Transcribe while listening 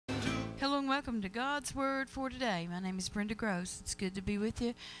and welcome to God's Word for today. My name is Brenda Gross. It's good to be with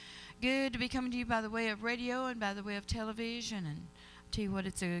you. Good to be coming to you by the way of radio and by the way of television. And I tell you what,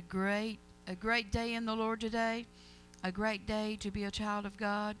 it's a great day in the Lord today. A great day to be a child of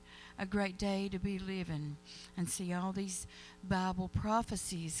God. A great day to be living and see all these Bible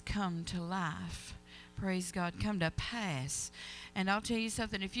prophecies come to life. Praise God, come to pass. And I'll tell you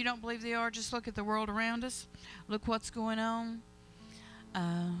something, if you don't believe they are, just look at the world around us. Look what's going on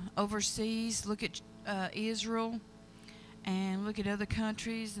overseas. Look at Israel and look at other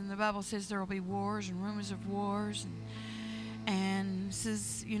countries. And the Bible says there will be wars and rumors of wars. And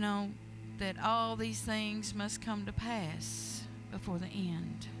says, you know, that all these things must come to pass before the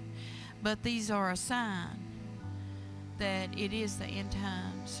end. But these are a sign that it is the end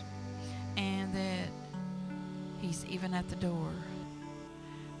times and that He's even at the door.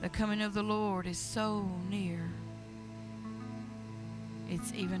 The coming of the Lord is so near.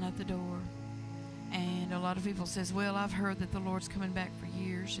 It's even at the door. And a lot of people says, well, I've heard that the Lord's coming back for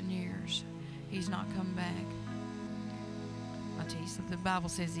years and years. He's not coming back. I'll tell you something. The Bible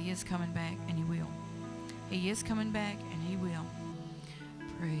says He is coming back, and He will. He is coming back, and He will.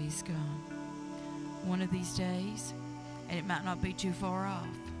 Praise God. One of these days, and it might not be too far off,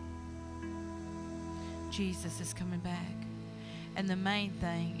 Jesus is coming back. And the main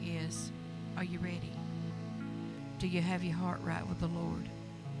thing is, are you ready? Do you have your heart right with the Lord?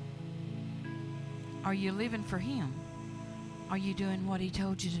 Are you living for Him? Are you doing what He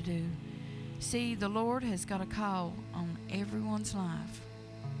told you to do? See, the Lord has got a call on everyone's life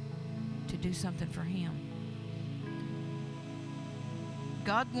to do something for Him.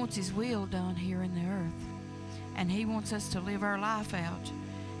 God wants His will done here in the earth, and He wants us to live our life out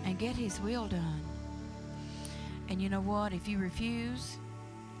and get His will done. And you know what? If you refuse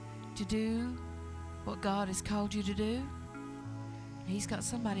to do what God has called you to do, He's got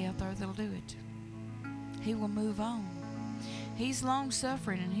somebody out there that'll do it. He will move on. He's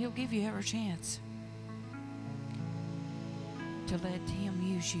long-suffering, and He'll give you every chance to let Him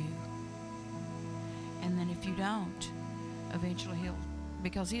use you. And then if you don't, eventually He'll,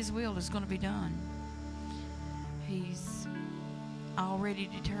 because His will is going to be done. He's already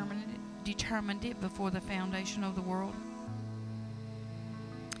determined it before the foundation of the world.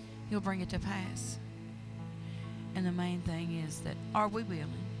 He'll bring it to pass. And the main thing is that, are we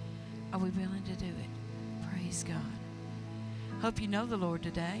willing? Are we willing to do it? Praise God. Hope you know the Lord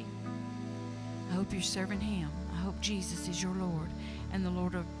today. I hope you're serving Him. I hope Jesus is your Lord and the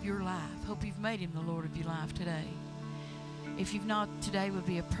Lord of your life. Hope you've made Him the Lord of your life today. If you've not, today would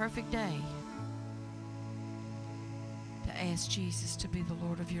be a perfect day to ask Jesus to be the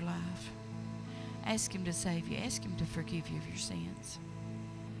Lord of your life. Ask Him to save you. Ask Him to forgive you of your sins.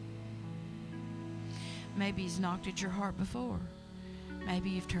 Maybe He's knocked at your heart before. Maybe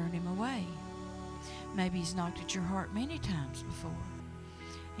you've turned Him away. Maybe He's knocked at your heart many times before,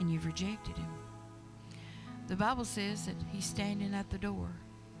 and you've rejected Him. The Bible says that He's standing at the door,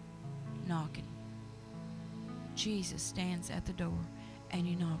 knocking. Jesus stands at the door, and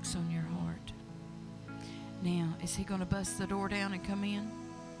He knocks on your heart. Now, is He going to bust the door down and come in?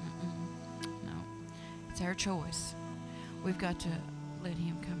 No. It's our choice. We've got to let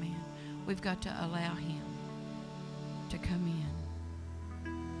Him come in. We've got to allow Him to come in.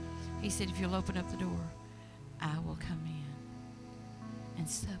 He said, if you'll open up the door, I will come in and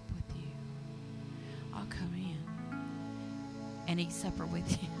sup with you. I'll come in and eat supper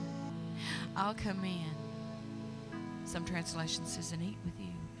with you. I'll come in. Some translation says, and eat with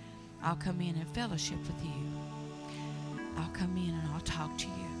you. I'll come in and fellowship with you. I'll come in and I'll talk to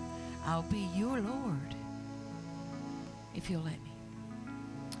you. I'll be your Lord if you'll let me.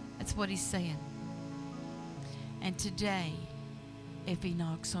 That's what He's saying. And today, if He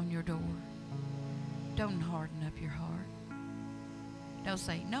knocks on your door, don't harden up your heart. Don't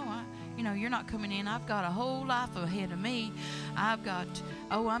say, no, you're not coming in. I've got a whole life ahead of me.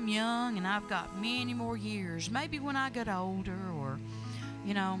 I'm young and I've got many more years. Maybe when I get older, or,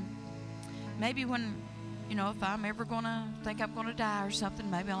 maybe when, if I'm ever going to think I'm going to die or something,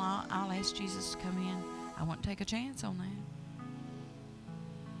 maybe I'll ask Jesus to come in. I won't take a chance on that.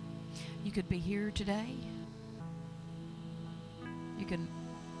 You could be here today. You can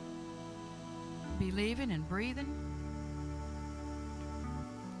be living and breathing.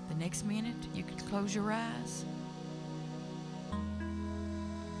 The next minute, you could close your eyes and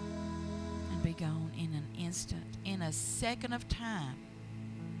be gone in an instant, in a second of time.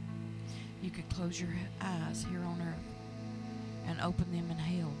 You could close your eyes here on earth and open them in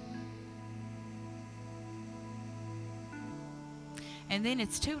hell. And then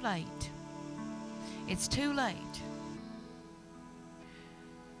it's too late. It's too late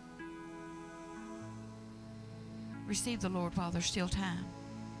Receive the Lord while there's still time.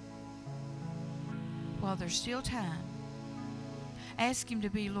 While there's still time. Ask Him to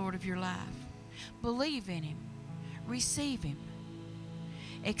be Lord of your life. Believe in Him. Receive Him.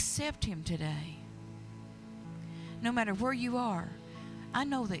 Accept Him today. No matter where you are, I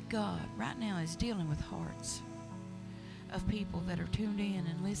know that God right now is dealing with hearts of people that are tuned in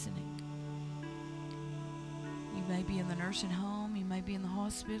and listening. You may be in the nursing home. You may be in the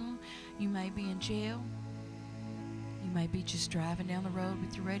hospital. You may be in jail. You may be just driving down the road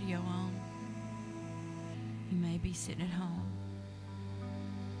with your radio on. You may be sitting at home.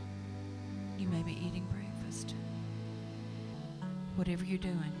 You may be eating breakfast. Whatever you're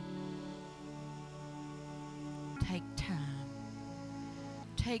doing, take time.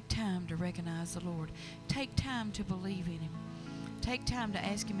 Take time to recognize the Lord. Take time to believe in Him. Take time to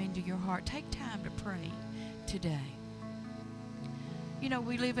ask Him into your heart. Take time to pray today. You know,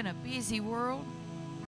 we live in a busy world.